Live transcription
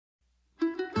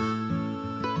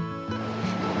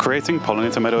Creating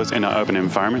pollinator meadows in our urban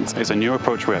environments is a new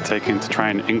approach we are taking to try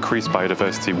and increase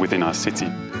biodiversity within our city.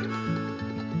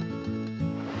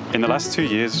 In the last 2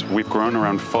 years, we've grown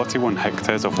around 41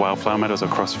 hectares of wildflower meadows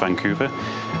across Vancouver,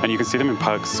 and you can see them in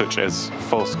parks such as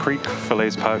False Creek,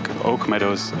 Falaise Park, Oak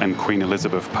Meadows, and Queen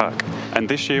Elizabeth Park. And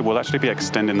this year, we'll actually be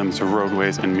extending them to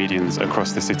roadways and medians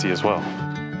across the city as well.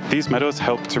 These meadows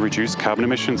help to reduce carbon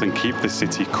emissions and keep the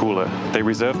city cooler. They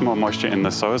reserve more moisture in the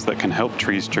soils that can help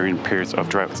trees during periods of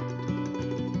drought.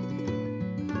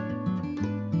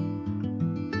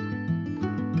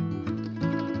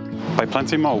 By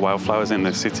planting more wildflowers in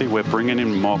the city, we're bringing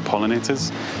in more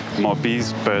pollinators, more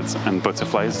bees, birds, and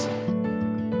butterflies.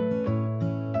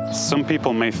 Some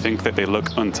people may think that they look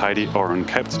untidy or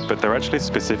unkept, but they're actually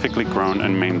specifically grown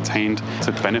and maintained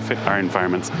to benefit our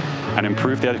environment and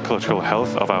improve the ecological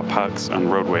health of our parks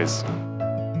and roadways.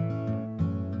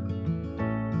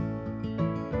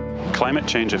 Climate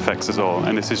change affects us all,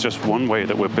 and this is just one way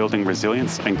that we're building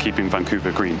resilience and keeping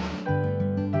Vancouver green.